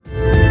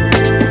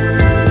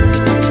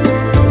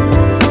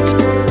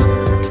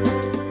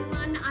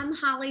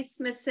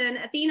Madison,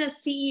 Athena's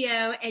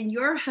CEO and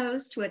your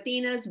host to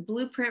Athena's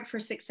Blueprint for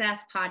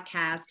Success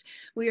podcast.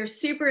 We are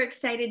super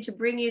excited to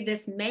bring you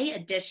this May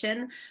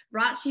edition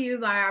brought to you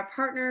by our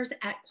partners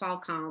at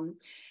Qualcomm.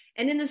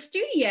 And in the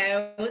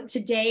studio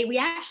today, we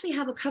actually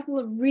have a couple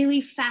of really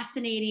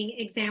fascinating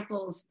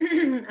examples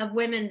of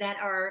women that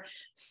are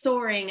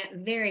soaring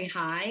very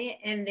high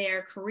in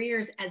their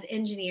careers as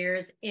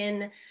engineers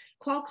in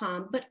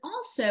Qualcomm, but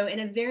also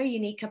in a very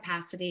unique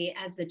capacity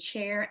as the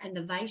chair and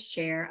the vice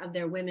chair of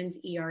their women's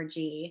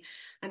ERG.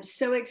 I'm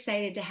so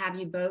excited to have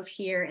you both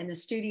here in the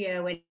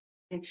studio.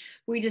 And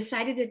we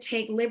decided to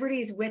take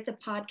liberties with the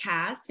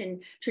podcast,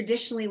 and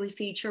traditionally we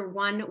feature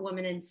one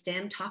woman in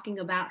STEM talking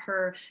about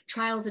her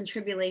trials and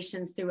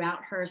tribulations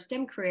throughout her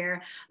STEM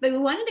career, but we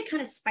wanted to kind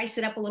of spice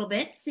it up a little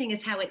bit, seeing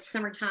as how it's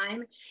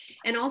summertime,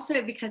 and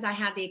also because I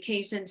had the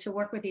occasion to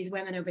work with these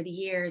women over the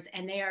years,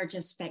 and they are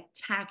just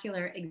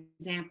spectacular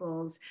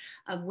examples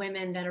of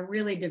women that are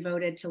really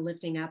devoted to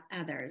lifting up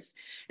others.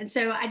 And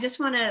so I just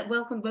want to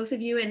welcome both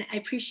of you, and I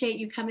appreciate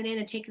you coming in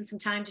and taking some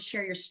time to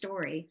share your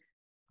story.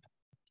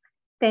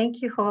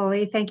 Thank you,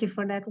 Holly. Thank you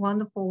for that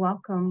wonderful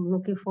welcome.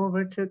 Looking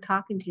forward to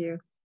talking to you.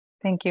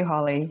 Thank you,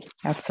 Holly.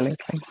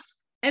 Absolutely.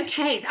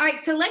 Okay. All right.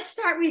 So let's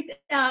start with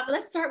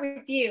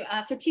you,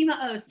 Fatima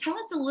Oguz. Tell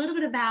us a little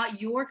bit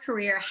about your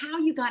career, how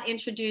you got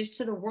introduced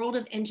to the world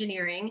of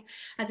engineering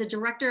as a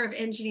director of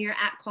engineer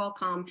at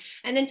Qualcomm,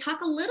 and then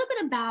talk a little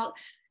bit about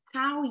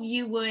how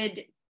you would,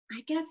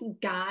 I guess,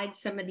 guide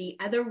some of the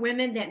other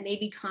women that may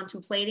be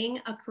contemplating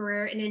a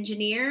career in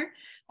engineer,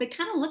 but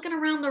kind of looking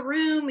around the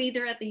room,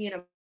 either at the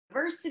university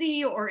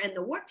or in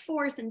the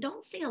workforce, and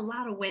don't see a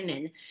lot of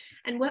women.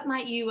 And what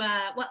might you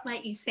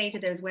say to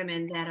those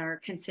women that are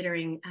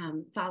considering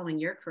following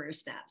your career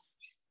steps?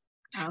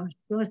 Oh,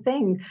 sure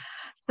thing.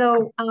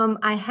 So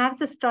I have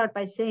to start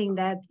by saying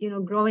that,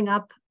 growing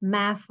up,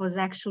 math was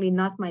actually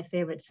not my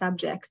favorite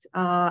subject.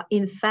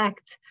 In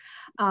fact,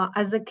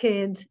 as a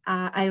kid,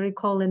 I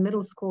recall in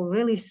middle school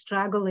really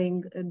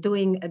struggling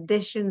doing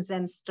additions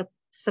and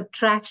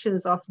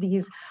subtractions of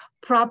these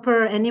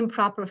proper and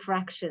improper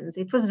fractions.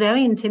 It was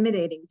very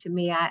intimidating to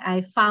me.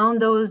 I found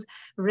those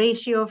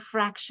ratio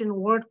fraction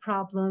word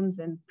problems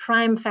and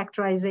prime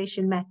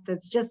factorization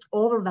methods just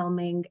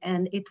overwhelming,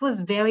 and it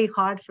was very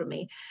hard for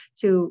me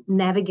to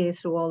navigate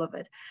through all of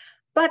it.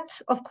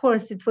 But of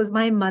course, it was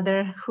my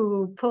mother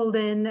who pulled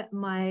in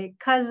my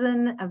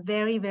cousin, a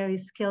very, very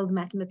skilled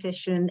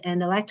mathematician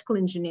and electrical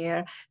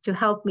engineer, to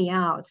help me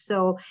out.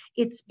 So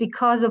it's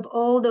because of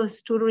all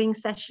those tutoring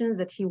sessions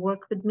that he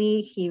worked with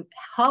me, he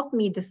helped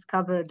me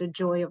discover the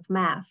joy of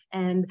math,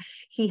 and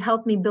he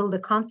helped me build a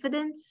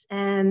confidence,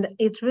 and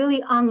it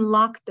really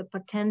unlocked the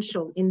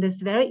potential in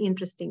this very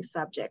interesting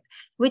subject,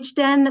 which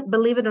then,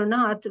 believe it or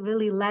not,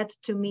 really led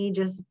to me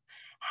just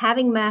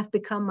having math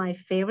become my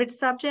favorite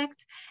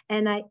subject.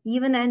 And I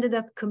even ended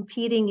up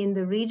competing in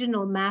the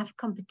regional math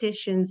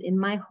competitions in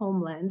my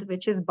homeland,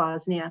 which is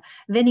Bosnia,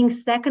 winning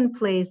second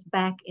place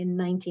back in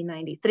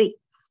 1993.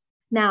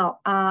 Now,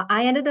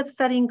 I ended up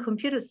studying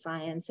computer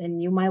science,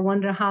 and you might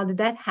wonder, how did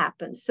that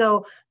happen?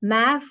 So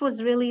math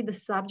was really the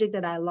subject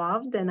that I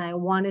loved, and I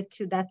wanted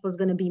to, that was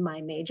going to be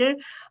my major.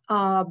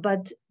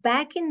 But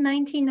back in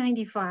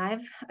 1995,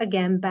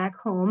 again, back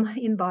home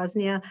in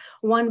Bosnia,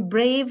 one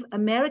brave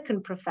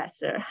American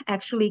professor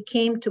actually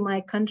came to my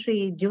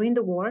country during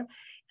the war,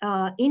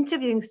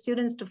 interviewing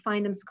students to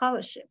find them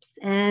scholarships.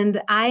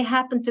 And I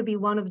happened to be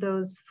one of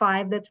those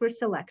 5 that were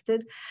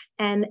selected.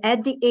 And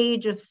at the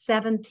age of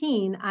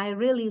 17, I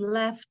really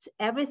left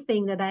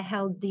everything that I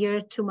held dear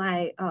to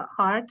my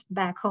heart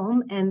back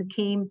home and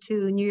came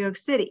to New York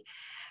City.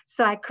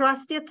 So I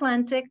crossed the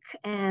Atlantic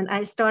and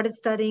I started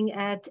studying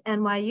at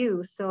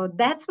NYU. So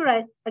that's where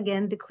I,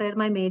 again, declared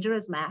my major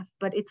as math.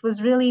 But it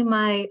was really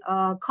my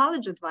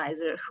college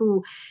advisor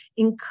who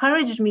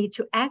encouraged me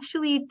to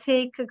actually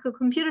take a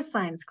computer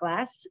science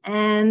class.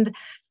 And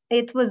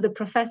it was the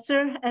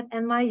professor at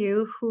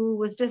NYU who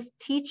was just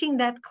teaching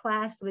that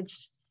class with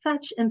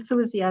such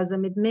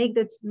enthusiasm. It made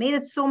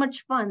it so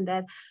much fun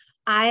that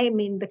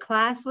the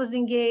class was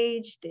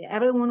engaged,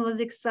 everyone was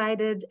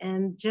excited,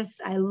 and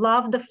just, I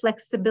love the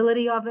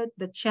flexibility of it,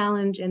 the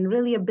challenge, and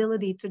really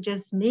ability to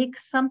just make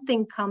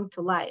something come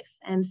to life.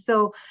 And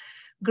so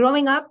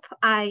growing up,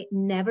 I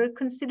never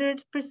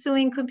considered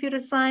pursuing computer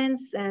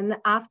science. And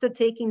after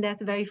taking that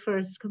very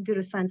first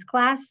computer science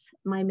class,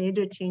 my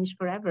major changed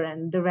forever,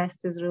 and the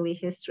rest is really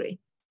history.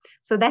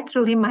 So that's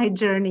really my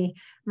journey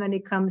when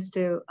it comes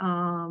to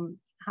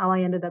how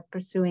I ended up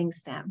pursuing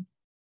STEM.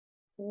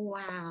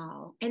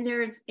 Wow. And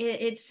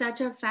it's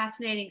such a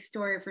fascinating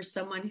story for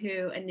someone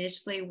who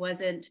initially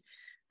wasn't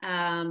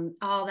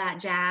all that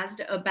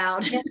jazzed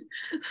about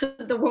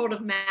the world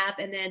of math,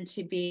 and then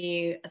to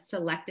be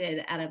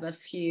selected out of a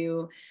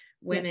few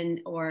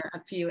women or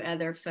a few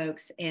other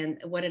folks.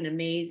 And what an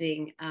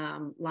amazing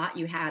lot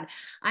you had.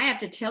 I have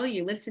to tell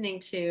you,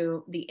 listening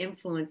to the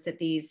influence that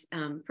these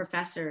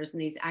professors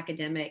and these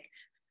academic,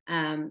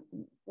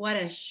 what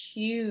a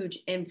huge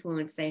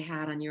influence they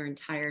had on your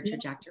entire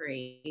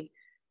trajectory.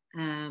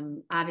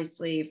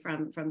 obviously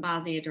from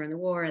Bosnia during the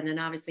war, and then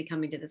obviously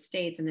coming to the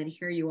States, and then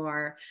here you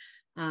are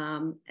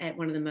at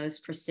one of the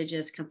most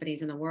prestigious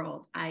companies in the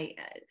world.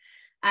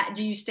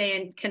 Do you stay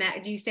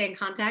in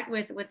contact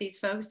with these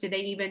folks? Do they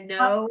even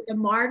know the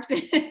mark?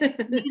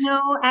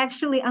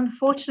 Actually,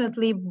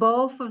 unfortunately,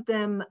 both of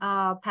them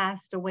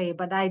passed away.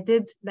 But I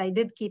did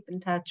keep in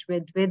touch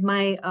with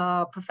my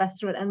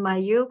professor at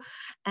NYU,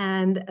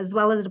 and as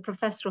well as the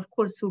professor, of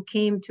course, who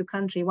came to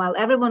country while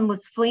everyone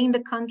was fleeing the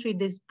country.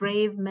 This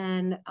brave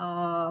man,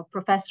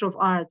 professor of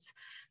arts,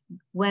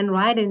 went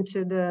right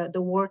into the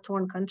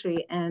war-torn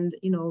country, and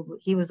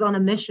he was on a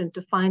mission to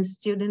find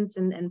students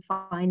and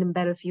find them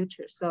better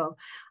future. So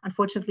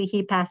unfortunately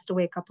he passed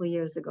away a couple of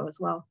years ago as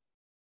well.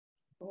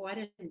 What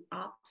an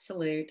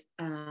absolute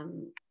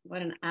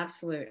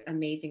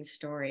amazing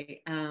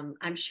story.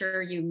 I'm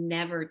sure you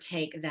never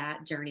take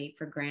that journey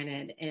for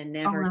granted, and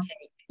never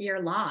take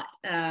your lot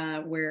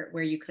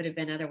where you could have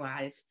been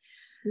otherwise.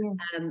 Yes.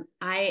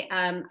 I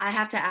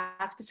have to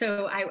ask,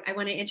 so I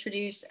want to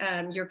introduce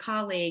your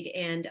colleague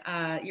and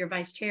your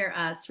vice chair,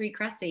 Sri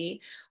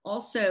Cressy,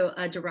 also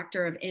a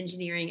director of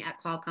engineering at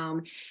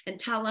Qualcomm, and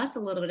tell us a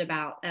little bit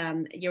about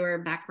your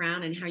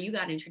background and how you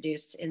got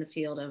introduced in the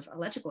field of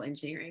electrical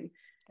engineering.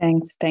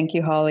 Thanks. Thank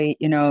you, Holly.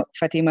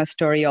 Fatima's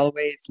story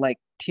always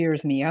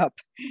tears me up.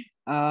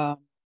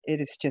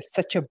 It is just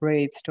such a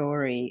brave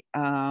story.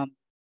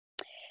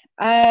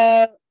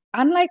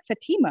 Unlike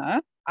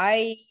Fatima,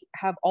 I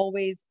have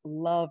always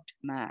loved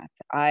math.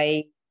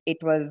 It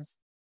was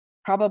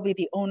probably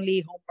the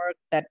only homework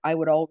that I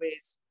would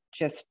always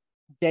just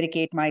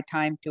dedicate my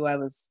time to. I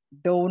was,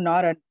 though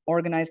not an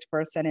organized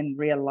person in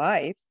real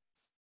life,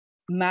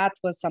 math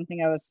was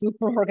something I was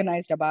super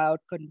organized about,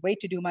 couldn't wait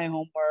to do my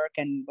homework,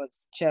 and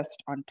was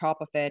just on top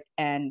of it.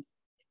 And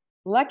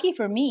lucky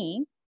for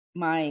me,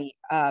 my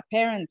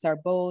parents are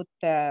both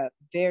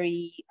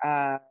very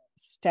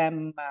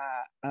STEM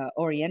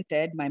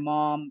oriented. My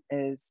mom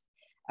is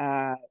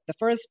the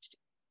first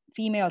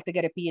female to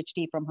get a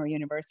PhD from her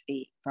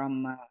university,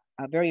 from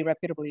a very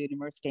reputable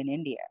university in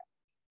India,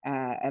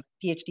 a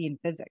PhD in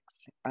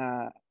physics,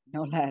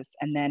 no less.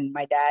 And then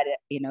my dad,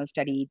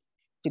 studied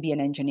to be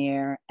an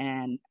engineer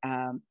and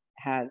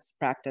has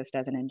practiced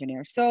as an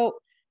engineer. So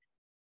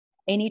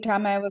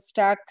anytime I was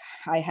stuck,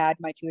 I had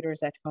my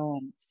tutors at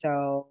home.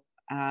 So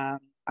I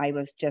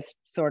was just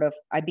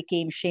I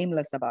became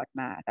shameless about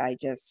math. I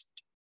just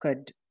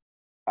could,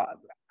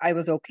 I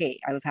was okay.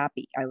 I was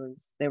happy.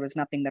 There was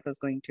nothing that was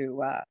going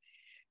to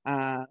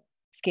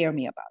scare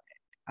me about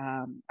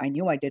it. I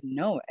knew I didn't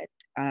know it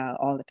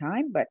all the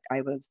time, but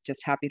I was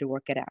just happy to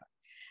work it out.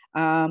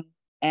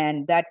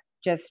 And that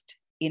just,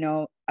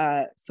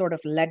 sort of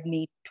led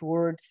me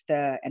towards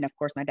and of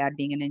course, my dad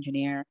being an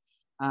engineer,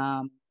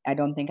 I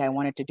don't think I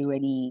wanted to do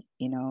any,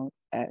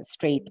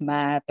 straight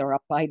math or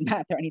applied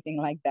math or anything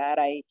like that.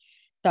 I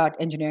thought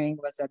engineering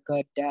was a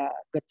good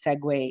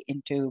segue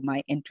into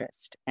my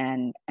interest,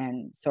 and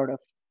sort of,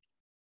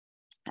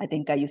 I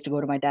think I used to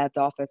go to my dad's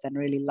office and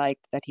really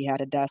liked that he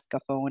had a desk, a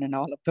phone, and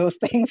all of those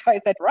things. So I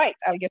said, right,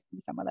 I'll give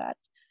him some of that.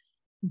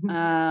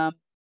 Mm-hmm.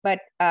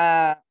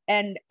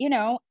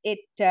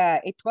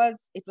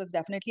 It was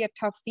definitely a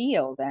tough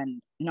field,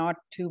 and not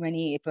too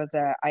many. It was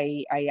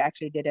I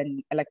actually did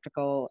an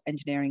electrical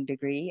engineering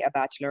degree, a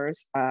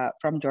bachelor's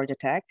from Georgia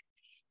Tech,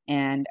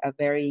 and a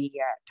very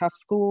tough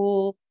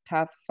school,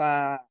 tough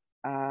to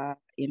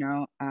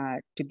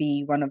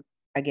be one of,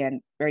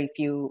 again, very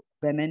few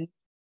women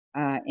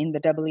in the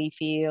EE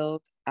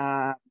field.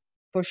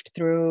 Pushed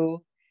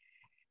through,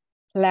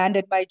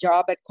 landed my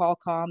job at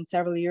Qualcomm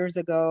several years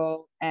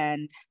ago,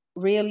 and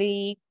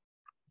really,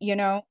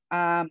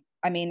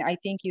 I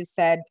think you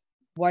said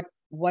what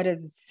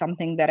is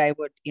something that I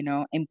would,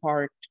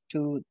 impart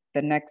to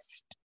the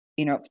next,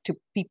 to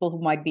people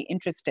who might be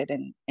interested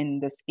in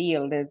this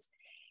field is,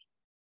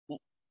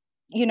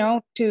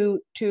 to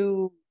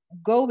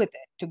go with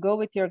it, to go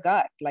with your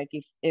gut. Like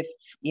if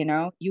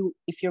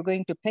you're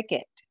going to pick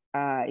it,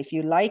 if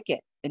you like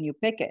it and you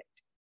pick it,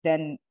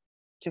 then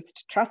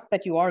just trust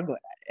that you are good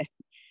at it.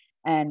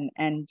 And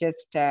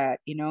just have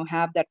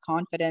that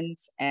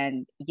confidence.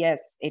 And yes,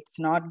 it's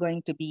not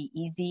going to be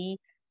easy.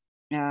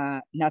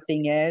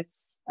 Nothing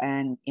is.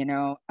 And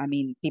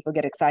people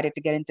get excited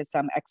to get into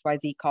some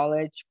XYZ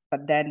college,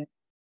 but then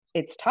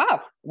it's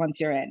tough once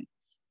you're in.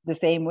 The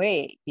same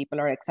way people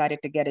are excited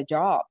to get a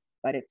job,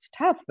 but it's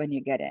tough when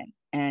you get in.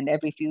 And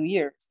every few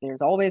years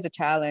there's always a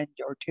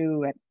challenge or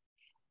two, and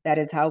that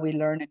is how we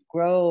learn and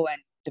grow and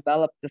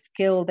develop the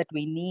skill that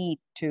we need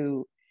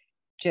to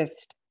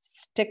just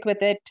stick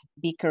with it,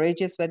 be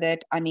courageous with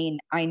it. I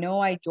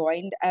know I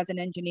joined as an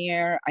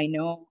engineer. I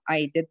know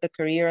I did the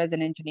career as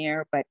an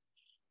engineer, but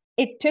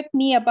it took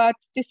me about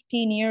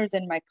 15 years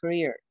in my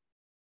career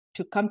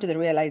to come to the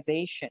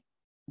realization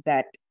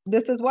that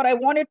this is what I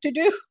wanted to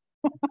do,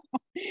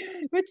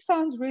 which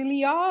sounds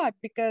really odd,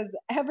 because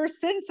ever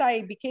since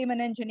I became an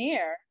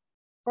engineer,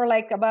 for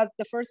about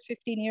the first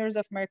 15 years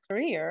of my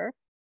career,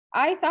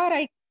 I thought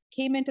I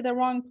came into the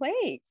wrong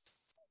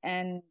place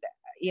and,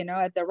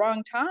 at the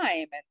wrong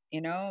time.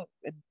 And,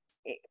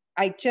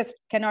 I just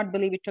cannot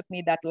believe it took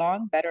me that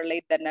long. Better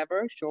late than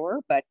never,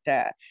 sure. But,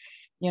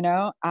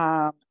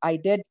 I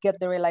did get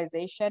the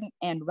realization.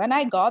 And when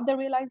I got the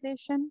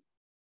realization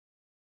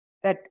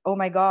that, oh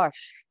my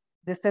gosh,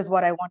 this is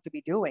what I want to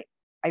be doing,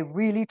 I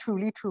really,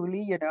 truly,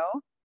 truly,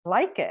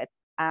 like it.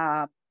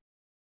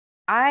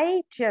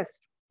 I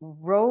just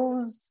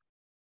rose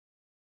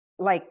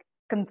like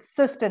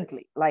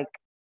consistently, like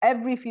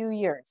every few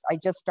years, I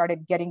just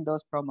started getting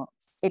those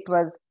promotes. It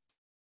was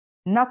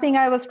nothing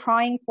I was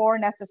trying for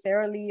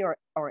necessarily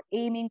or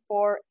aiming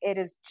for. It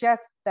is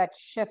just that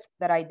shift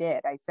that I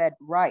did. I said,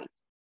 right,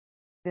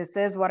 this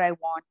is what I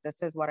want.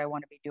 This is what I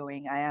want to be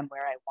doing. I am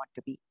where I want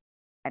to be.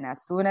 And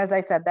as soon as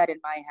I said that in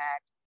my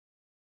head,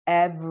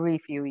 every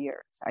few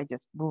years, I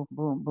just boom,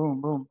 boom, boom,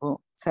 boom, boom.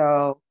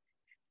 So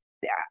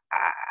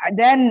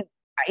then,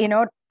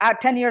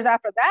 10 years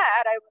after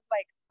that, I was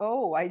like,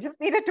 oh, I just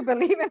needed to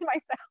believe in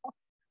myself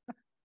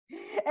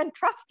and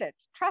trust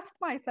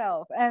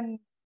myself. And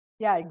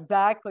yeah,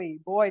 exactly.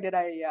 Boy, did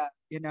I,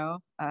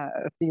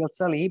 feel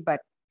silly, but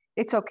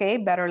it's okay.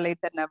 Better late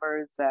than never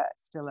is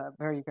still a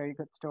very, very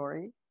good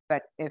story.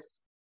 But if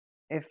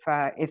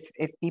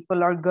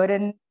people are good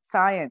in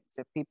science,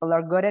 if people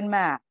are good in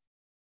math,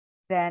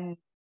 then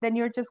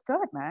you're just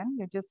good, man.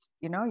 You're just,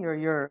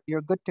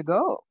 you're good to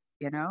go.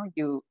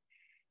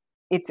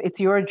 It's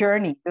your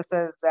journey. This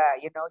is,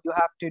 you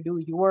have to do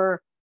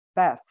your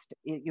best.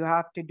 You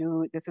have to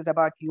do, this is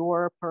about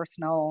your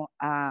personal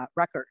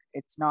record.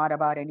 It's not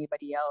about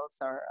anybody else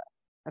or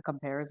a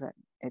comparison.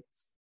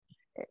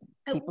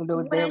 People do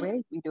it their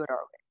way, we do it our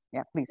way.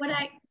 Yeah, please.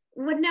 I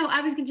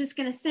was just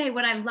going to say,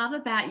 what I love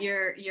about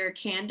your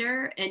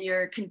candor and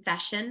your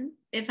confession,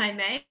 if I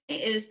may,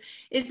 is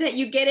that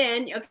you get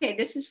in, okay,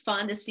 this is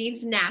fun. This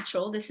seems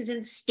natural. This is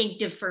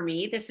instinctive for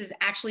me. This is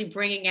actually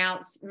bringing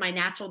out my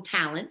natural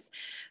talents.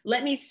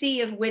 Let me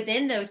see if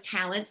within those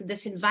talents,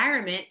 this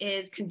environment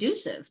is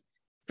conducive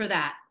for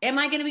that. Am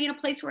I going to be in a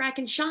place where I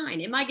can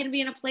shine? Am I going to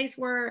be in a place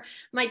where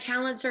my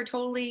talents are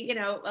totally,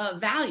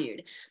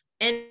 valued?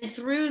 And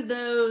through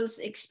those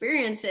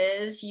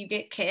experiences, you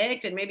get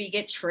kicked and maybe you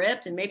get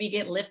tripped and maybe you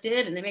get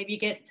lifted and then maybe you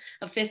get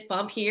a fist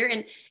bump here.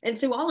 And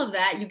through all of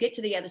that, you get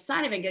to the other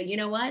side of it and go, you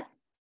know what?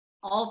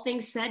 All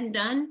things said and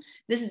done,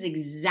 this is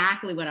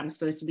exactly what I'm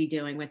supposed to be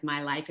doing with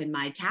my life and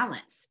my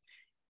talents.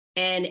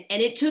 And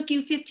it took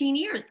you 15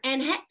 years.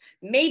 And heck,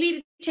 maybe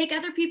it'll take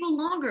other people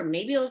longer.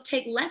 Maybe it'll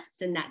take less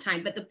than that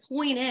time. But the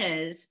point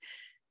is,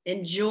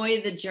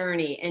 enjoy the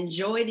journey,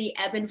 enjoy the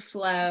ebb and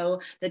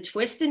flow, the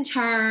twists and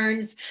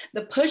turns,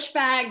 the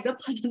pushback,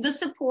 the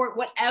support,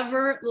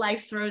 whatever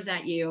life throws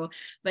at you.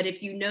 But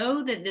if you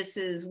know that this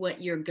is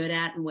what you're good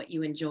at and what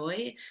you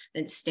enjoy,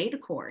 then stay the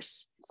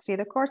course. Stay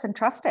the course and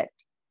trust it.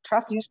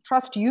 Trust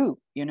you,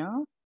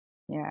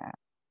 Yeah.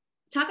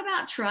 Talk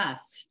about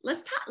trust.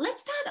 Let's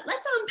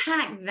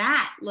unpack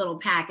that little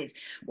package.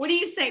 What do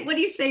you say? What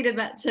do you say to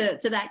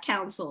that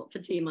counsel,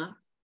 Fatima?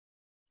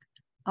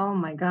 Oh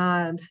my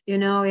God.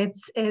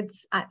 It's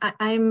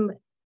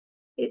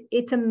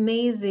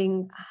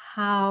amazing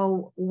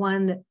how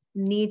one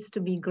needs to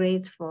be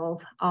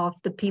grateful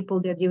of the people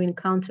that you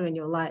encounter in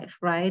your life,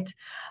 right?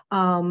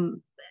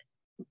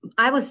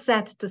 I was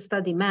set to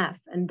study math,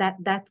 and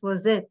that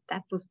was it.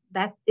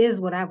 That is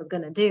what I was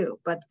going to do.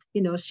 But,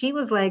 she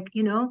was like,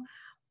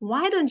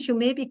 why don't you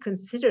maybe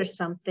consider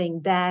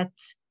something that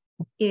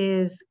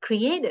is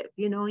creative?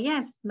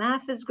 Yes,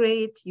 math is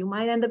great. You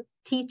might end up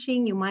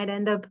teaching, you might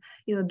end up,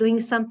 doing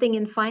something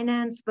in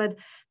finance, but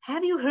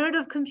have you heard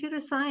of computer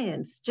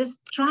science?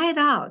 Just try it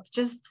out.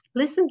 Just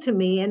listen to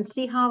me and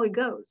see how it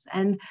goes.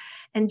 And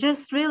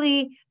just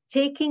really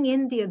taking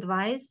in the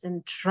advice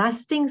and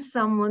trusting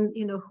someone,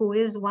 who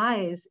is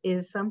wise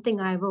is something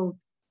I will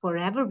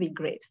forever be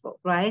grateful,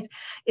 right?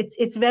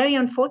 It's very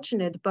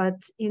unfortunate,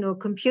 but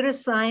computer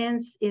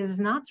science is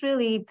not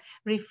really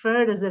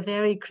referred as a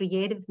very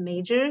creative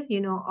major.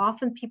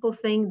 Often people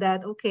think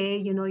that, okay,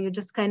 you're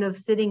just kind of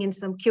sitting in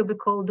some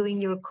cubicle doing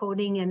your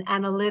coding and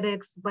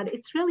analytics, but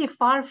it's really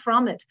far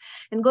from it.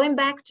 And going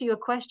back to your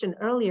question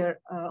earlier,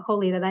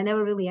 Holly, that I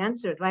never really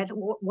answered, right?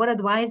 What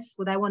advice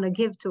would I want to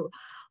give to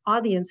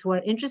audience who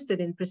are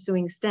interested in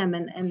pursuing STEM?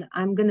 And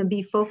I'm going to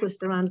be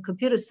focused around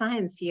computer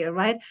science here,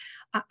 right?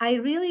 I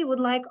really would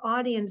like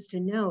audience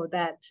to know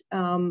that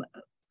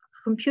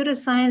computer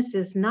science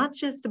is not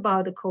just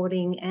about the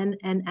coding and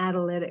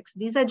analytics.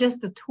 These are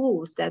just the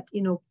tools that,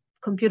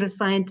 computer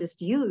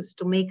scientists use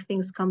to make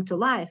things come to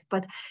life.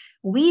 But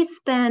we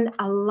spend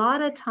a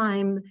lot of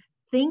time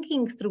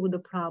thinking through the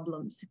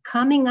problems,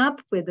 coming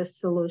up with the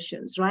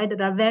solutions, right,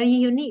 that are very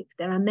unique.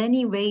 There are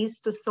many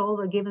ways to solve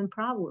a given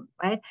problem,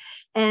 right?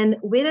 And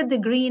with a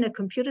degree in a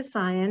computer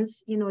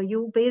science,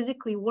 you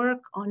basically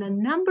work on a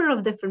number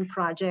of different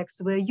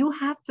projects where you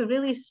have to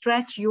really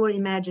stretch your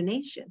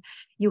imagination.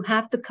 You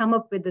have to come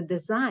up with the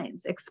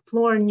designs,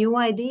 explore new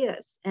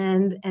ideas,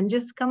 and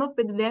just come up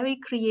with very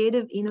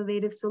creative,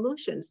 innovative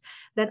solutions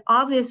that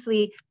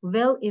obviously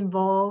will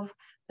involve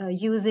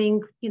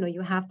using,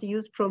 you have to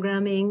use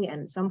programming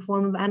and some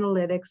form of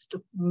analytics to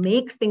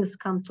make things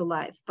come to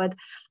life. But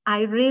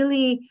I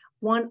really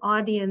want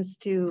audience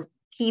to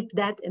keep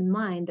that in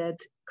mind, that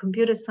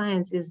computer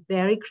science is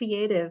very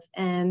creative.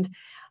 And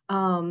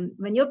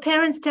when your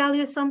parents tell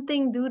you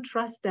something, do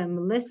trust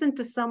them. Listen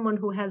to someone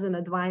who has an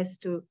advice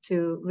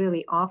to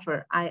really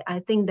offer.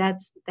 I think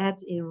that's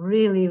a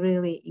really,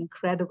 really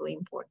incredibly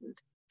important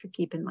to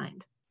keep in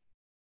mind.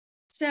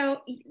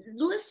 So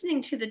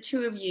listening to the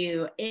two of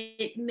you,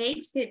 it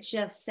makes it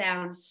just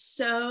sound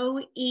so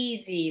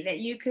easy that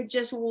you could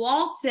just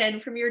waltz in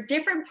from your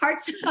different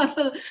parts of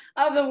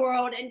the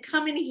world and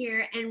come in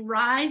here and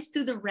rise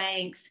through the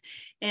ranks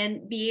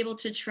and be able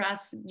to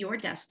trust your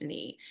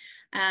destiny.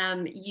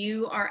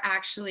 You are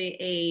actually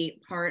a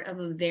part of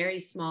a very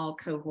small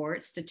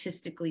cohort,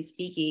 statistically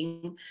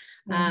speaking.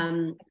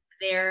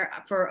 There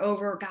for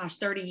over,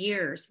 30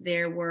 years,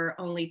 there were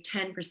only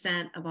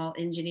 10% of all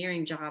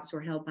engineering jobs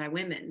were held by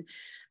women.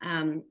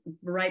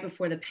 Right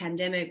before the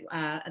pandemic,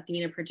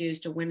 Athena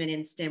produced a Women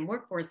in STEM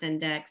Workforce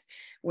Index,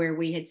 where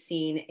we had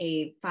seen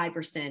a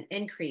 5%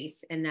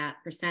 increase in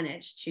that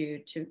percentage to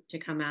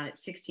come out at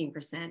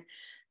 16%.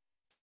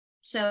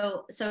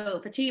 So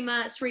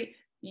Fatima, Sri,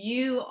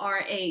 you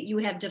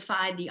have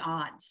defied the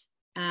odds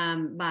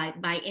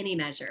by any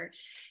measure.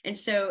 And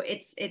so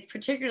it's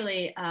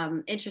particularly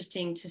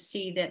interesting to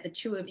see that the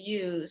two of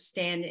you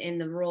stand in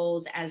the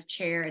roles as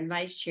chair and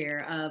vice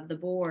chair of the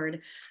board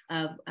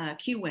of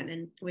Q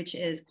Women, which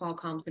is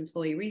Qualcomm's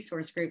employee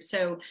resource group.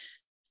 So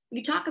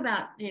you talk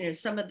about,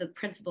 some of the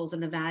principles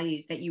and the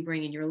values that you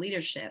bring in your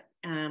leadership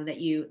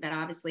that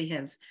obviously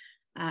have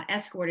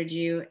escorted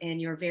you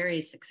in your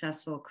very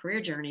successful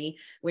career journey,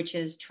 which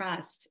is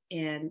trust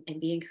and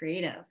being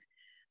creative.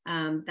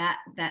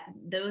 That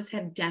those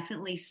have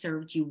definitely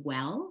served you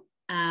well.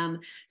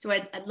 So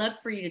I'd love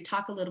for you to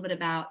talk a little bit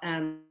about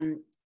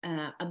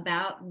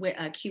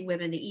Q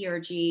Women, the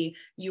ERG,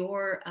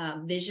 your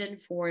vision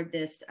for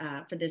this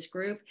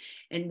group,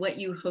 and what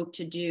you hope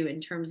to do in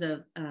terms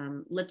of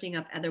lifting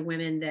up other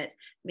women that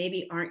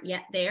maybe aren't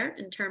yet there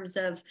in terms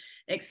of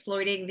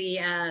exploiting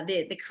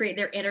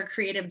their inner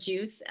creative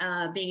juice,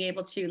 being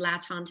able to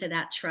latch onto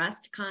that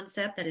trust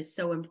concept that is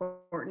so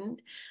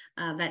important,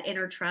 that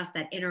inner trust,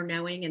 that inner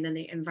knowing, and then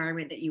the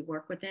environment that you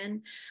work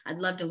within. I'd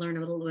love to learn a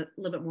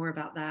little bit more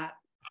about that.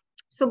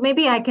 So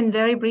maybe I can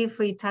very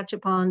briefly touch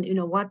upon,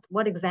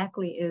 what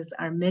exactly is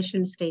our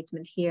mission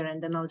statement here,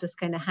 and then I'll just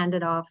kind of hand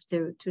it off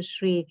to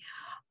Sri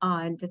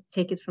and to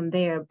take it from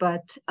there.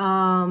 But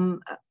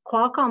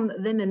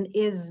Qualcomm Women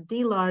is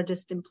the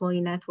largest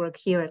employee network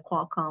here at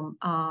Qualcomm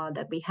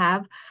that we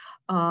have.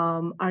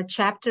 Our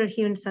chapter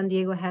here in San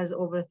Diego has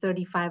over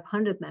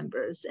 3,500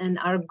 members, and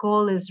our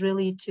goal is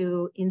really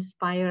to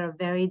inspire a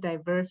very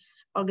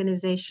diverse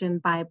organization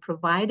by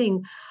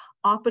providing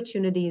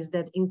opportunities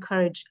that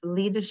encourage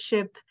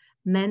leadership,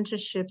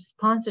 mentorship,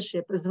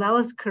 sponsorship, as well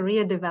as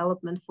career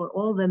development for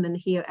all women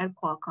here at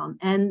Qualcomm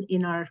and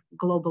in our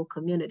global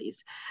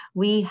communities.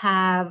 We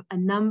have a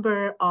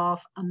number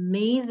of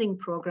amazing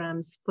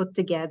programs put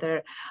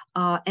together,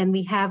 and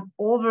we have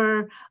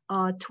over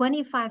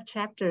 25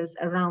 chapters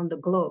around the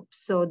globe.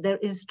 So there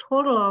is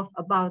total of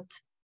about,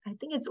 I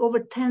think it's over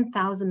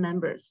 10,000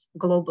 members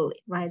globally,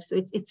 right? So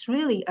it's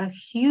really a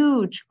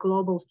huge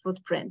global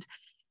footprint.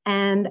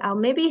 And I'll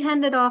maybe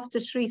hand it off to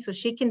Sri so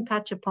she can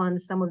touch upon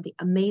some of the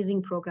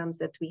amazing programs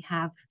that we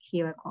have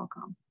here at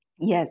Qualcomm.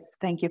 Yes,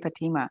 thank you,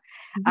 Fatima.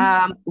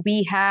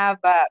 We have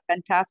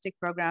fantastic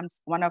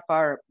programs. One of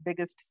our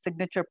biggest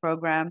signature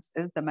programs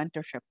is the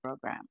mentorship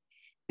program.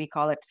 We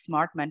call it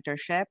Smart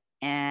Mentorship,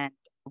 and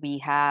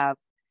we've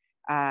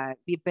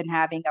been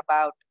having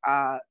about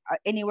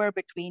anywhere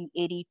between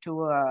 80 to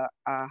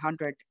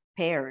 100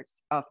 pairs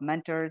of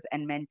mentors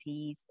and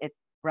mentees. It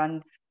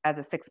runs as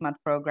a 6-month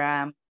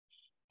program.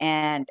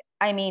 And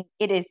I mean,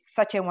 it is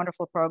such a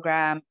wonderful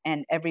program,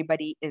 and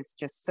everybody is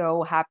just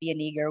so happy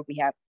and eager. We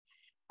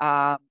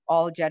have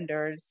all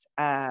genders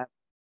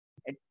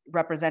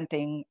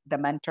representing the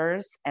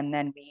mentors, and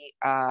then we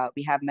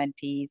have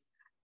mentees,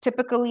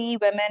 typically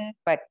women,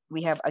 but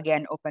we have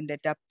again opened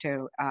it up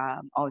to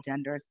all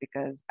genders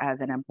because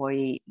as an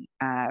employee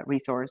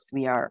resource,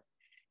 we are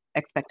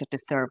expected to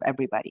serve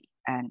everybody,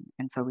 and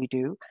so we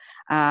do.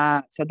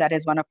 So that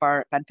is one of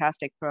our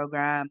fantastic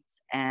programs,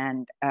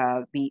 and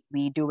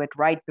we do it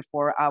right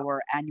before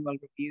our annual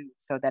review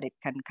so that it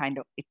can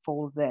it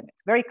folds in.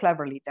 It's very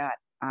cleverly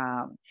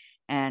done,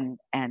 and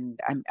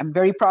I'm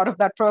very proud of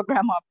that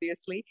program,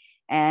 obviously.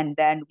 And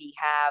then we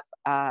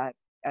have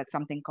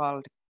something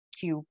called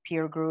Q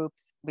Peer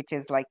Groups, which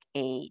is like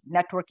a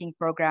networking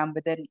program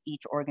within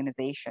each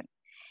organization.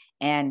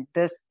 And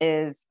this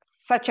is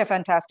such a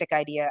fantastic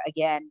idea.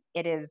 Again,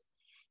 it is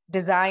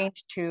designed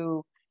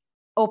to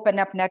open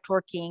up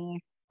networking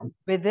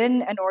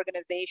within an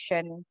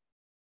organization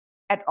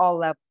at all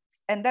levels.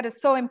 And that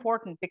is so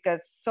important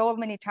because so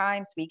many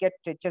times we get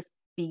to just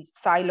be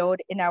siloed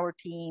in our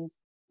teams,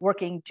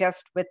 working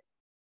just with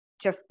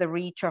just the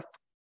reach of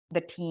the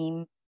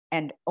team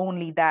and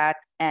only that,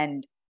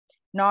 and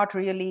not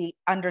really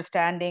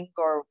understanding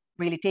or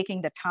really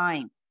taking the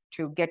time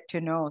to get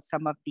to know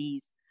some of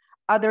these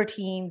other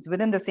teams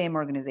within the same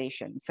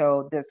organization.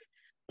 So this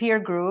peer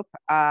group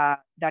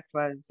that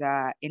was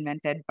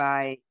invented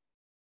by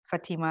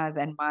Fatima's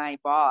and my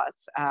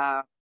boss.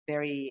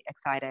 Very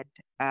excited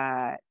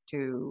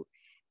to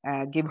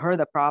give her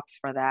the props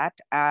for that.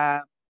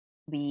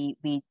 We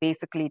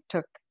basically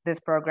took this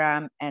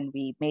program and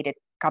we made it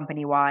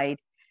company wide.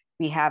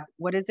 We have,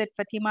 what is it,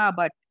 Fatima?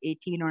 About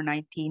 18 or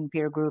 19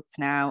 peer groups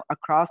now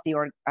across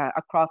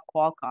across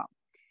Qualcomm.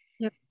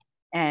 Yep.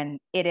 And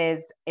it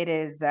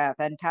is a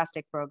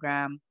fantastic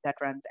program that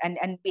runs. And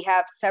we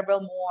have several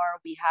more.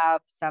 We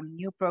have some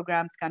new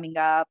programs coming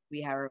up.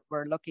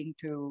 We're looking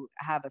to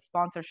have a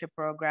sponsorship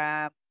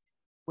program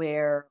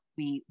where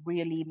we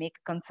really make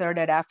a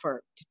concerted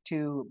effort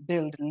to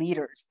build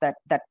leaders, that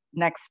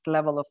next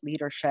level of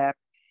leadership.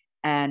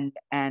 And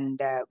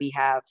we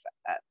have,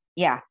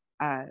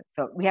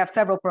 so we have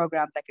several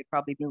programs. I could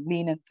probably do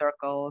lean in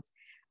circles.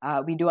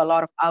 We do a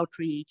lot of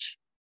outreach,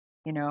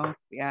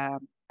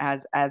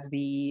 as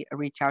we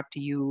reach out to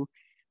you,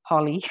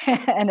 Holly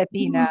and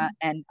Athena,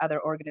 and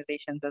other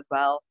organizations as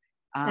well.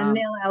 And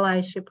male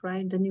allyship,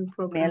 right? The new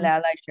program.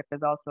 Male allyship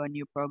is also a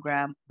new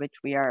program, which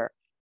we are,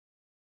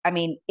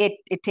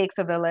 it takes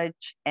a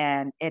village,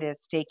 and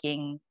it's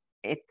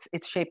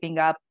shaping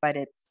up, but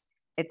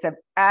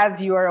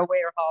as you are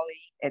aware,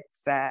 Holly,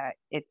 it's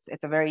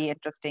a very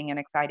interesting and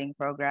exciting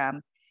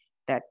program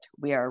that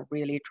we are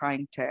really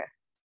trying to,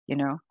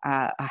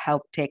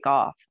 help take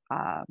off.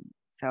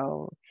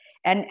 So,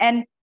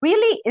 and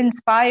really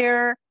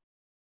inspire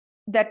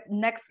that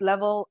next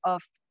level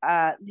of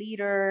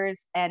leaders,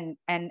 and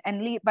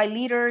by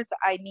leaders,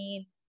 I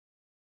mean,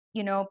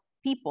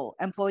 people,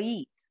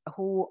 employees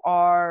who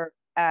are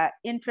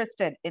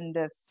interested in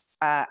this,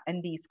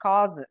 in these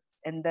causes,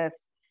 in this,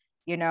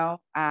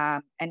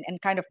 and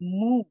kind of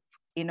move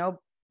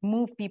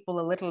people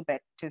a little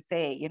bit to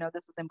say,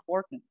 this is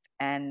important,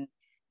 and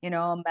men,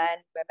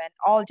 women,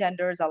 all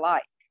genders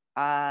alike,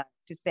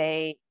 to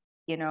say,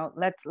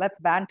 let's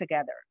band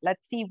together,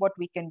 let's see what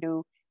we can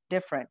do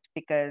different,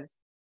 because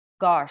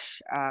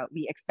gosh,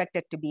 we expect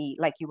it to be,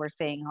 like you were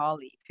saying,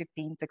 Holly,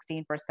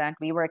 15-16%.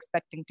 We were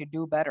expecting to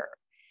do better.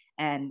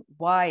 And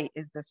why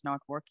is this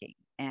not working?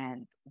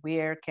 And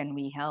where can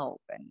we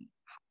help?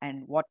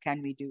 And what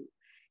can we do?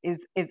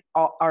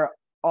 Are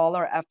all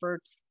our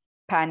efforts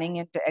panning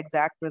into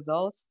exact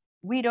results?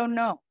 We don't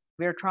know.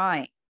 We're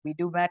trying. We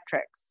do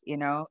metrics.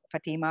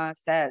 Fatima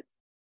says,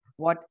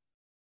 what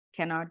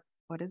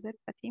is it,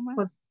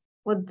 Fatima?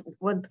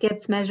 What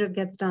gets measured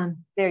gets done.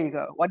 There you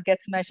go. What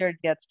gets measured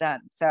gets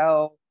done.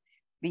 So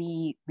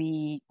we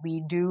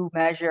do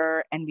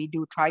measure, and we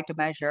do try to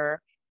measure.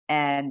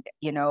 And,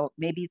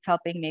 maybe it's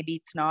helping, maybe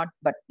it's not,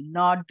 but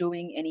not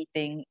doing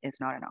anything is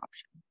not an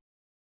option.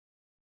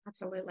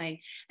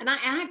 Absolutely. And I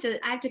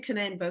have to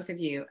commend both of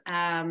you.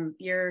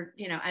 You're,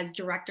 as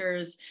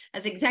directors,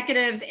 as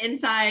executives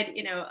inside,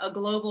 a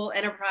global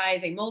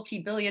enterprise, a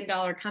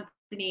multi-billion-dollar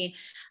company,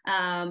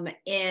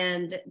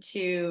 and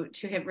to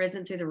have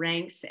risen through the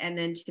ranks, and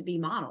then to be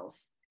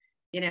models.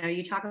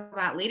 You talk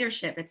about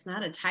leadership. It's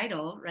not a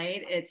title,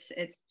 right?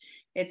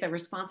 It's a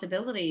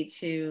responsibility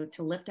to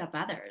lift up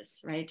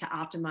others, right? To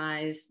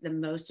optimize the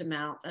most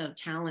amount of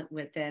talent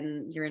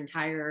within your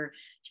entire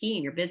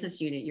team, your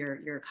business unit,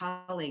 your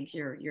colleagues,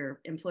 your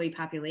employee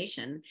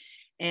population.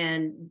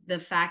 And the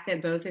fact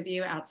that both of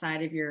you,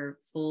 outside of your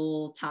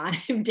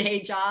full-time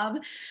day job,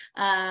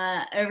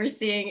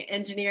 overseeing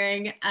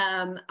engineering,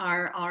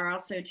 are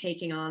also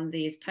taking on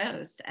these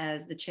posts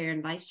as the chair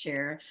and vice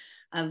chair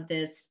of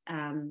this.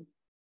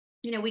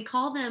 We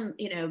call them,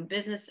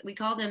 we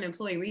call them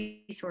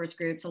employee resource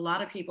groups. A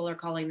lot of people are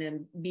calling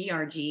them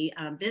BRG,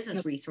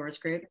 business resource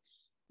group,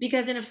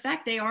 because in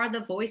effect, they are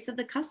the voice of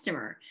the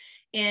customer.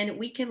 And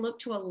we can look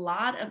to a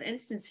lot of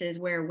instances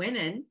where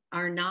women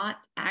are not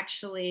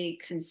actually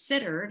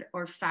considered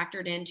or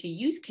factored into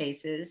use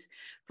cases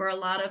for a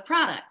lot of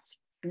products.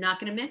 I'm not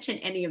going to mention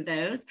any of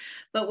those,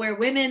 but where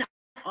women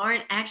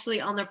aren't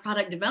actually on the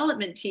product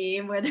development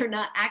team, where they're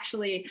not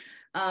actually,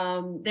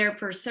 their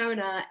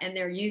persona and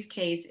their use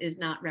case is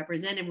not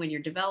represented when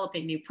you're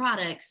developing new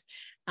products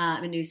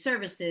and new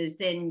services,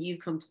 then you've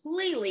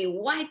completely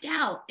wiped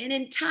out an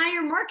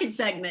entire market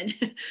segment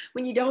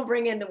when you don't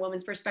bring in the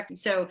woman's perspective.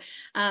 So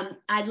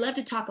I'd love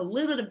to talk a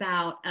little bit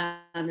about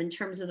in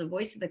terms of the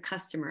voice of the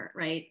customer,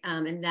 right?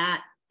 And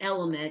that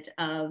element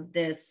of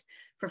this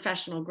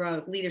professional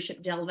growth,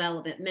 leadership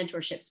development,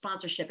 mentorship,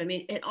 sponsorship. I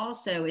mean, it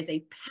also is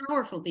a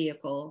powerful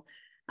vehicle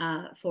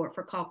for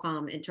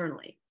Qualcomm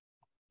internally.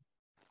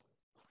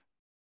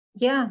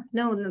 Yeah,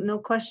 no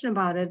question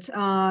about it.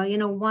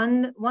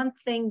 One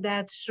thing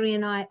that Shri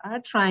and I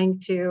are trying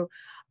to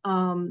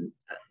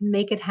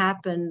make it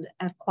happen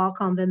at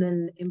Qualcomm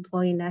Women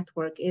Employee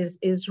Network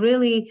is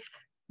really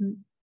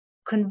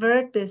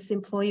convert this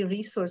employee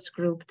resource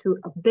group to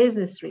a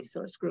business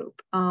resource group.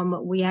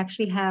 We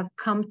actually have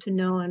come to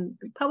know, and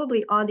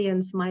probably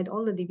audience might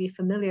already be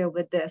familiar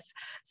with this,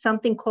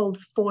 something called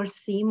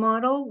 4C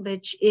model,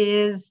 which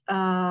is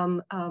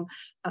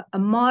a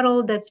model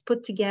that's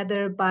put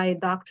together by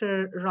Dr.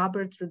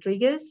 Robert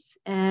Rodriguez.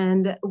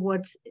 And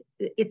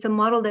it's a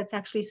model that's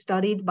actually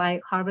studied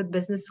by Harvard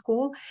Business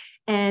School.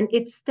 And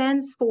it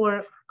stands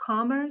for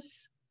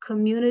commerce,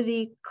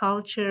 community,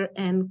 culture,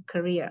 and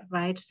career,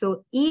 right?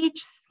 So each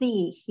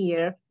C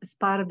here, as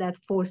part of that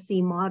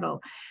 4C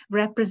model,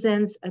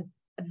 represents a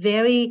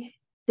very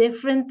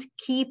different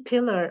key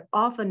pillar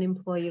of an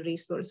employee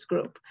resource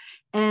group.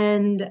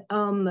 And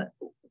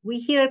we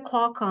here at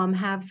Qualcomm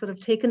have sort of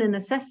taken an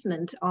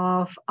assessment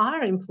of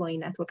our employee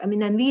network. I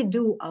mean, and we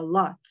do a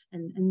lot.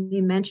 And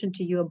we mentioned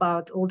to you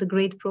about all the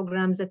great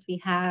programs that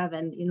we have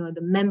and, you know,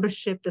 the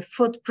membership, the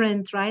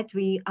footprint, right?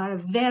 We are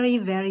a very,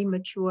 very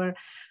mature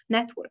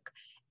network.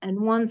 And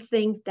one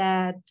thing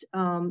that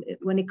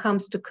when it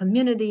comes to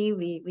community,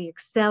 we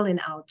excel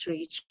in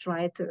outreach,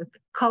 right?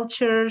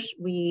 Cultures,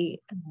 we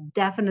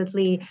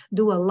definitely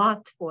do a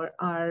lot for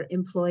our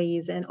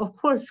employees. And of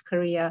course,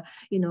 career,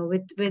 you know,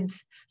 with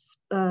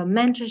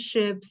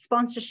mentorship,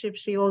 sponsorship,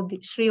 she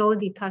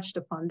already touched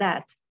upon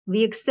that.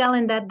 We excel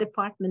in that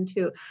department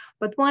too.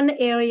 But one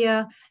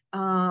area,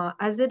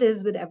 as it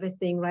is with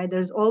everything, right,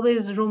 there's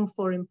always room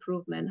for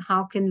improvement.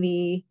 How can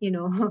we, you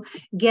know,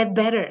 get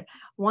better?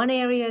 One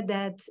area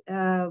that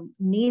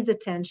needs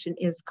attention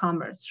is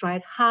commerce,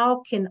 right?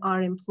 How can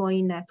our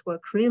employee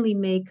network really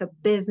make a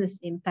business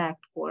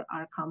impact for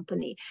our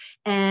company?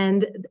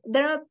 And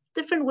there are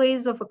different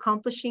ways of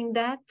accomplishing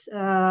that.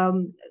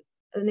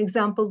 An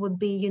example would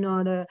be, you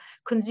know, the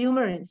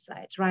consumer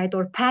insight, right?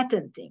 Or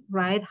patenting,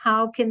 right?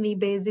 How can we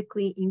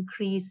basically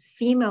increase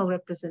female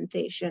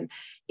representation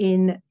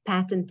in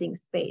patenting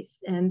space?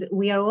 And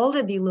we are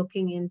already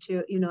looking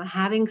into, you know,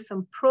 having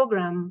some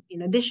program,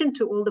 in addition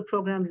to all the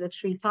programs that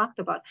Sri talked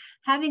about,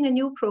 having a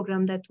new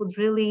program that would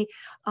really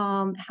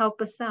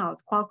help us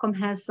out. Qualcomm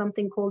has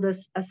something called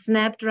a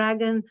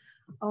Snapdragon,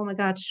 oh my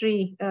God,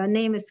 Sri,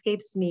 name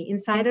escapes me,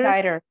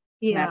 Insider?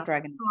 Yeah,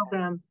 Snapdragon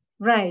program.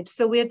 Right.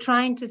 So we're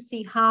trying to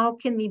see how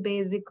can we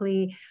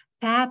basically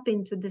tap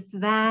into this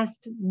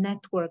vast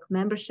network,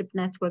 membership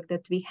network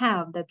that we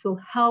have that will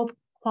help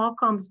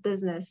Qualcomm's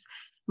business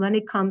when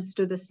it comes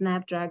to the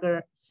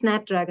Snapdragon,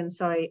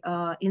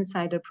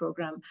 Insider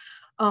program.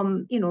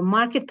 You know,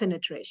 market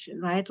penetration,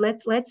 right?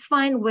 Let's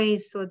find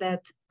ways so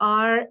that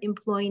our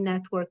employee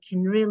network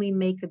can really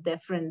make a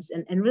difference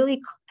and really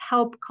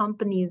help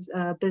companies'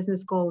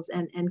 business goals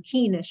and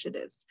key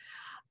initiatives.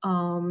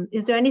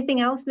 Is there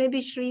anything else, maybe,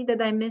 Sri,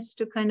 that I missed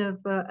to kind of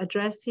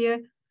address here?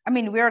 I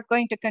mean, we are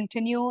going to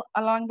continue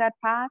along that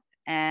path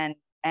and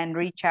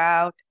reach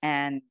out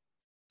and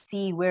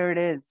see where it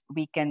is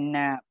we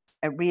can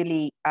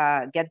really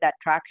get that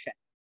traction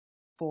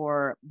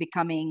for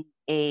becoming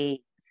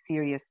a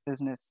serious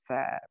business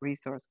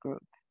resource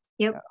group.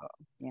 Yep. So,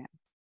 yeah.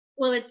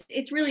 Well,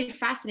 it's really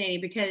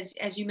fascinating because,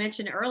 as you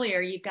mentioned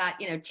earlier, you've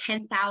got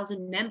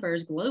 10,000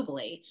 members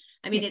globally.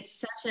 I mean, it's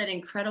such an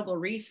incredible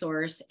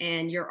resource,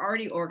 and you're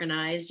already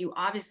organized. You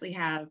obviously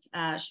have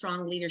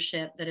strong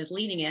leadership that is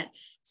leading it.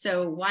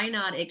 So why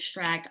not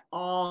extract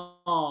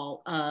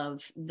all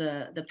of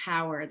the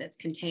power that's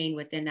contained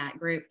within that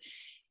group?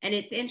 And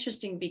it's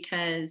interesting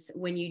because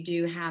when you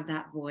do have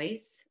that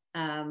voice,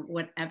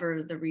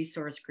 whatever the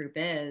resource group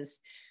is,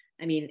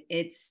 I mean,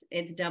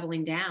 it's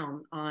doubling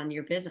down on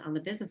your business, on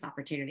the business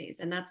opportunities.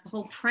 And that's the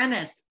whole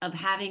premise of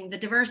having the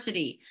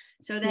diversity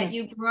so that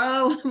you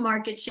grow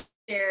market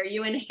share,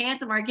 you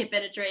enhance market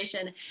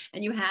penetration,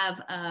 and you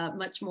have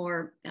much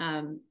more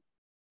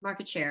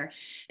market share.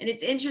 And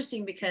it's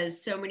interesting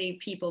because so many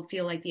people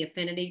feel like the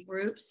affinity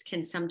groups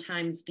can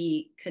sometimes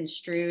be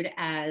construed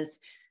as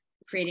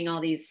creating all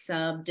these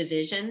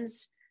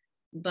subdivisions,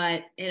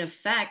 but in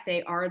effect,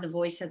 they are the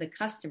voice of the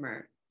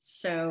customer.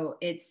 So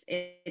it's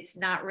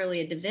not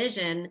really a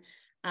division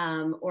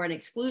or an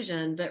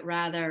exclusion, but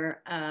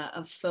rather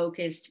a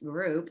focus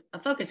group,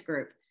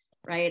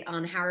 right?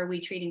 On how are we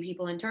treating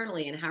people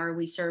internally and how are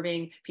we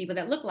serving people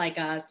that look like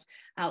us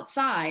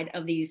outside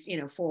of these,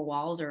 four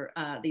walls or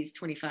these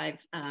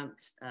 25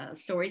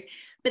 stories.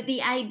 But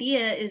the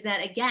idea is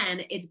that,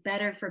 again, it's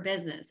better for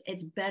business.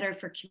 It's better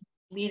for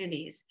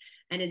communities.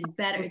 And it's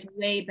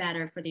way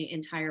better for the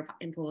entire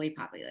employee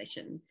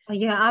population.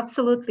 Yeah,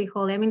 absolutely,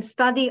 Holly. I mean,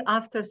 study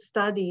after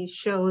study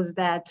shows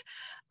that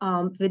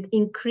with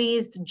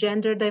increased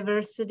gender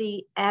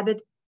diversity,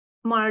 EBIT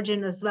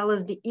margin, as well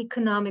as the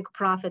economic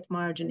profit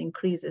margin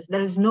increases. There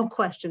is no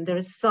question. There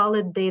is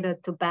solid data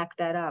to back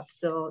that up.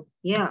 So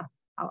yeah,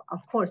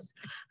 of course,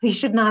 we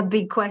should not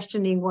be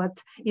questioning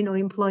what,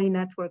 employee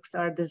networks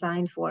are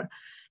designed for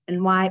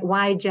and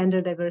why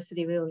gender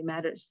diversity really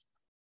matters.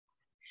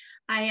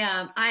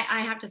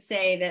 I have to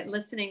say that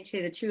listening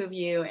to the two of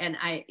you, and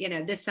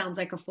this sounds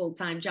like a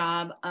full-time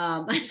job,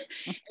 and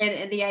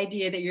the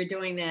idea that you're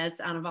doing this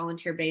on a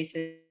volunteer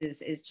basis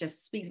is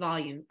just speaks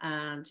volume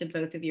to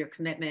both of your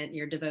commitment,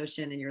 your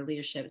devotion, and your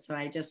leadership. So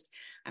I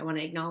want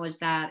to acknowledge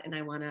that, and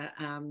I want to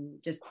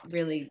just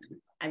really,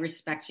 I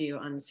respect you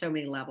on so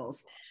many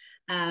levels.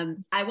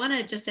 I want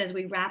to, just as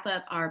we wrap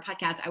up our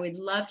podcast, I would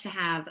love to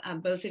have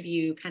both of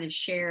you kind of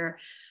share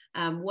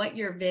what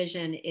your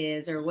vision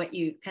is, or what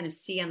you kind of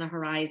see on the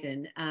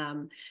horizon.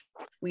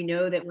 We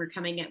know that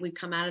we've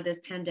come out of this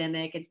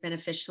pandemic. It's been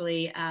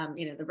officially,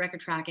 the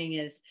record tracking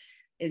is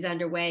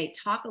underway.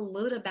 Talk a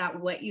little about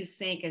what you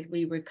think as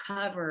we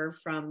recover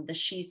from the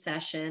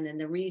she-cession and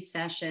the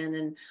recession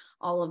and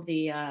all of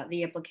the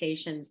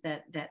implications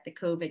that the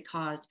COVID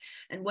caused,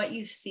 and what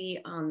you see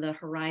on the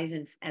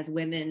horizon as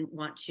women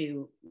want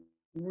to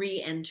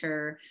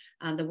re-enter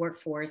the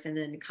workforce, and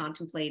then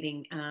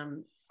contemplating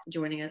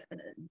joining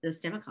the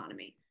STEM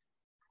economy.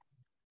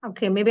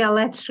 Okay, maybe I'll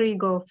let Shri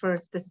go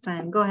first this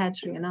time. Go ahead,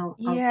 Shri, and I'll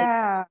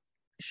take.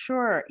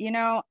 Sure.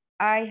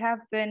 I have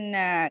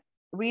been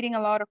reading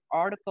a lot of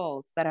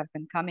articles that have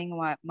been coming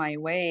my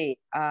way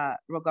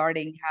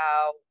regarding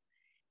how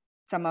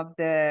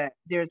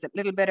there's a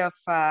little bit of,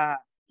 I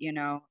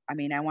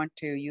want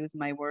to use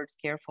my words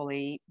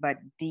carefully, but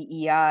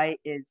DEI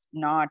is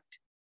not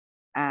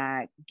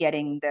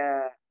getting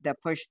the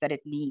push that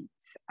it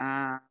needs.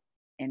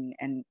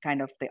 And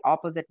kind of the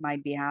opposite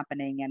might be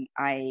happening. And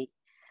I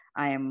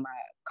am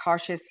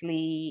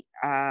cautiously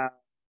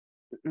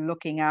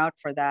looking out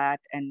for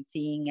that, and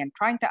seeing and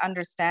trying to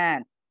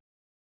understand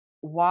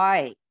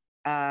why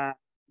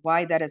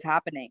that is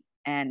happening,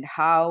 and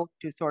how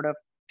to sort of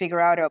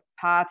figure out a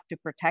path to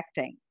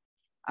protecting.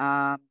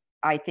 I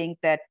think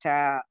that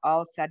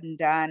all said and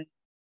done,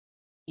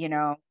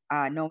 no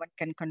one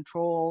can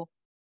control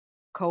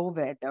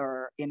COVID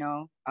or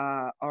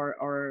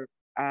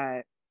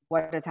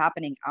what is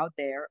happening out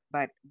there,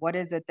 but what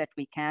is it that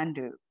we can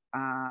do?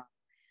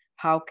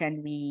 How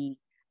can we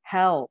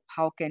help?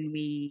 How can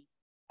we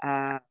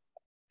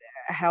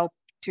help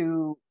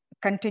to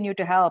continue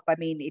to help? I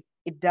mean,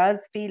 it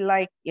does feel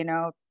like,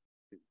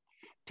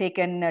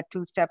 taken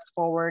 2 steps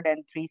forward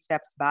and 3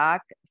 steps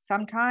back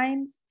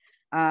sometimes,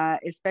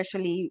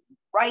 especially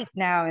right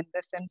now in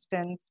this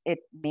instance. It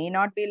may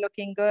not be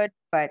looking good,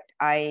 but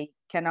I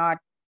cannot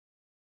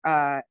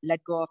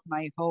let go of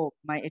my hope,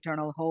 my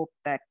eternal hope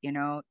that,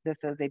 this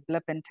is a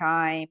blip in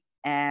time,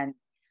 and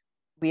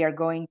we're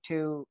going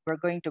to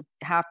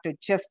have to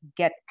just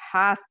get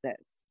past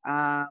this,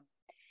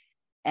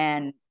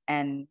 and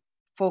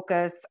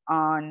focus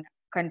on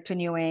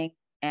continuing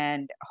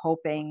and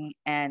hoping.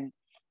 And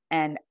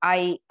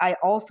I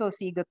also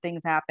see good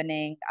things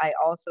happening. I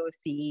also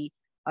see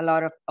a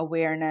lot of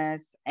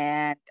awareness,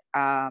 and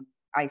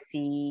I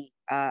see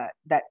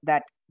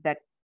that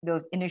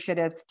those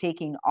initiatives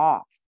taking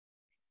off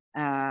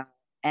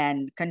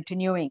and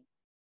continuing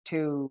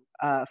to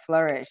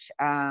flourish.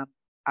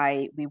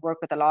 We work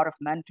with a lot of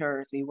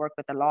mentors. We work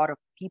with a lot of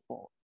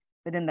people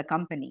within the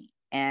company,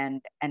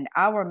 and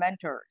our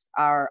mentors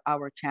are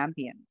our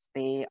champions.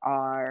 They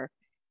are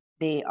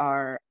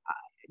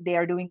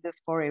doing this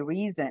for a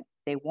reason.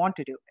 They want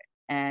to do it,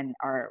 and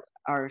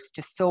are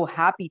just so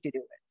happy to do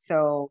it.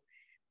 So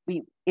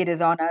it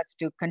is on us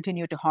to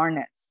continue to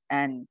harness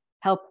and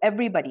help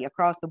everybody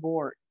across the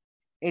board.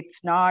 It's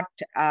not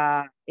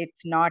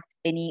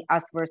any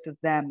us versus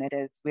them. It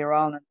is, we're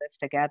all in this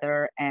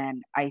together.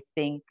 And I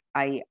think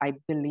I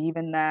believe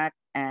in that,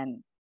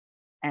 and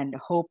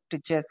hope to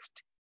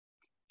just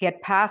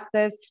get past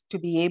this, to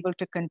be able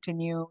to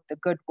continue the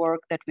good work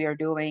that we are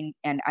doing.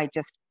 And I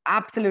just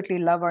absolutely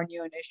love our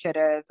new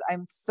initiatives.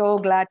 I'm so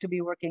glad to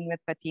be working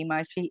with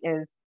Fatima. She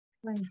is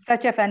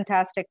such a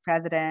fantastic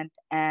president,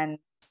 and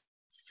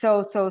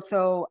so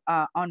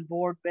on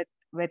board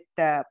with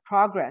the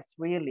progress,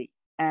 really.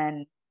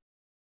 And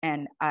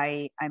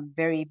I'm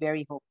very,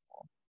 very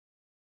hopeful.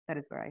 That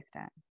is where I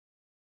stand.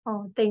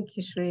 Oh, thank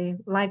you, Shri.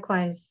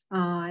 Likewise,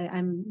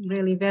 I'm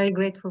really very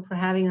grateful for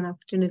having an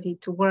opportunity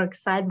to work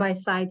side by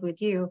side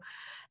with you.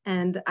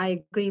 And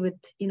I agree with,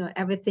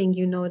 everything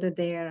you noted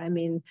there. I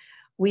mean,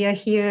 we are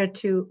here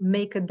to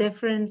make a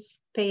difference,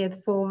 pay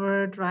it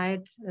forward,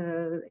 right?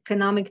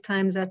 Economic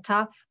times are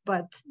tough,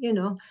 but,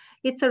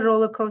 it's a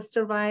roller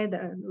coaster ride.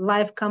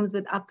 Life comes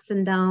with ups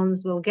and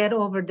downs. We'll get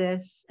over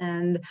this.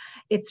 And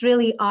it's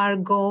really our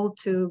goal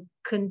to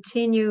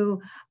continue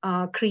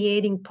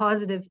creating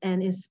positive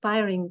and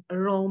inspiring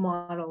role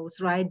models,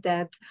 right?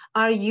 That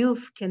our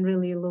youth can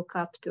really look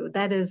up to.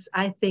 That is,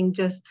 I think,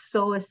 just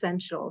so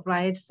essential,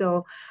 right?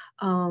 So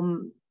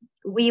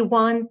we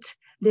want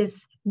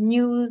this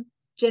new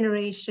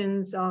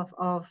generations of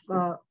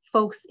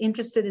folks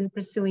interested in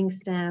pursuing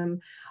STEM,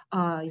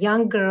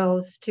 young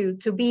girls to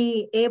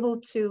be able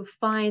to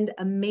find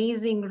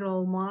amazing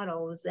role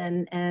models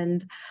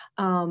and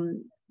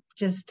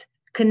just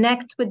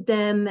connect with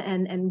them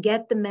and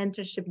get the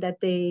mentorship that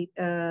they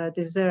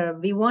deserve.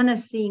 We want to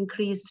see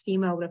increased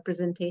female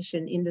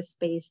representation in the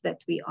space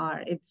that we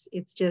are.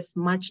 It's just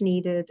much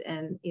needed,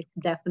 and it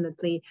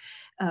definitely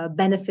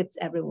benefits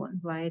everyone,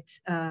 right?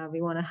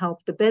 We want to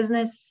help the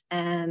business,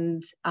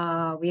 and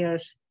we are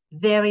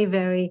very,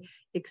 very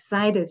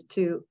excited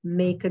to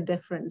make a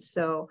difference.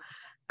 So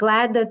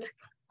glad that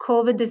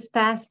COVID is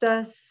past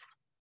us.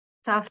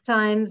 Tough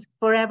times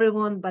for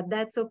everyone, but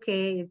that's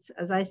okay. It's,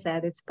 as I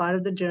said, it's part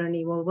of the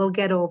journey. We'll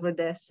get over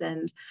this,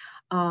 and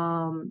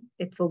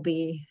it will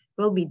be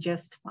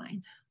just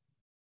fine.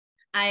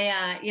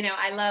 I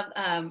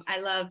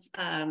love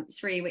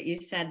Sri, what you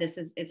said.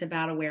 It's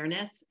about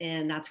awareness,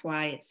 and that's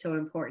why it's so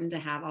important to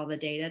have all the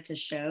data to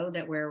show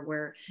that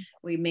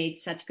we made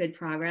such good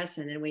progress,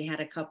 and then we had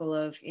a couple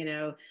of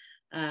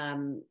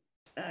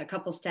a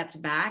couple steps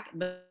back,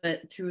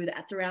 but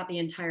throughout the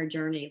entire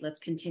journey, let's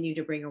continue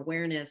to bring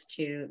awareness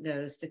to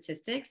those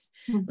statistics.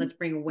 Mm-hmm. Let's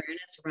bring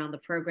awareness around the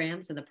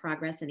programs and the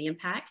progress and the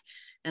impact,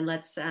 and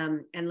let's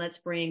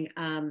bring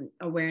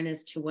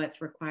awareness to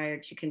what's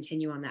required to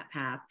continue on that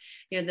path.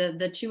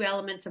 The two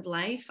elements of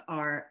life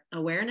are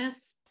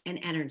awareness and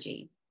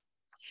energy.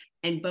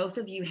 And both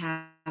of you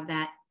have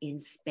that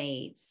in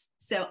spades.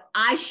 So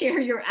I share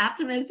your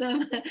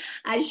optimism,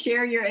 I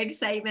share your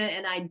excitement,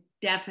 and I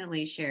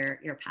definitely share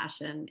your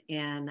passion.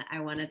 And I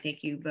want to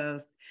thank you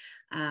both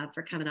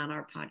for coming on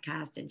our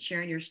podcast and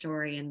sharing your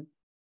story. And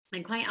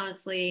quite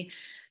honestly,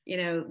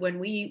 when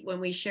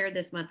we share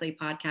this monthly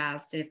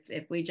podcast,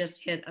 if we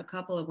just hit a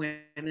couple of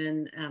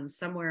women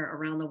somewhere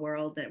around the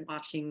world that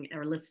watching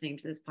or listening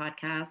to this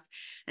podcast,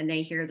 and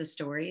they hear the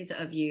stories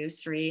of you,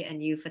 Sri,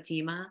 and you,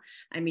 Fatima,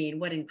 I mean,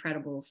 what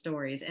incredible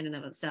stories in and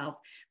of itself.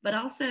 But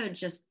also,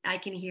 just I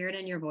can hear it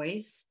in your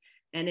voice,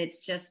 and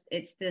it's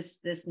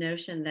this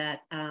notion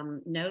that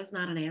no's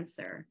not an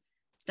answer.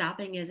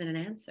 Stopping isn't an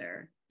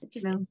answer. It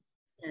just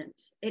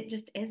isn't. It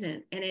just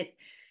isn't, and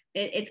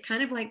it's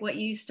kind of like what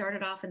you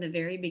started off in the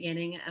very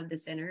beginning of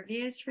this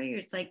interview, Sri.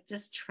 It's like,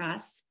 just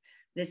trust.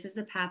 This is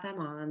the path I'm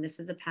on. This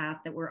is the path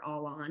that we're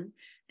all on.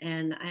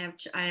 And I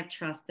have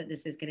trust that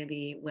this is going to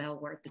be well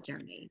worth the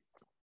journey.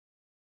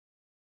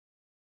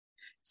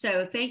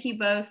 So thank you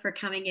both for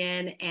coming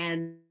in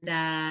and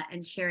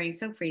sharing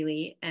so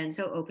freely and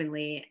so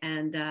openly,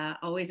 and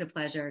always a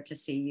pleasure to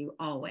see you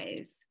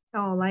always.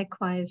 Oh,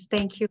 likewise.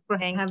 Thank you for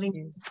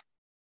having us.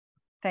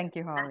 Thank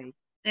you, Holly.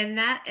 And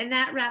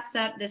that wraps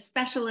up this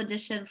special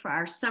edition for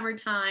our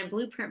summertime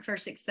Blueprint for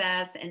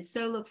Success. And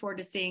so look forward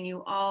to seeing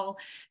you all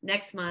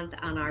next month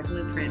on our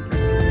Blueprint for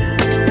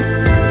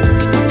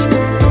Success.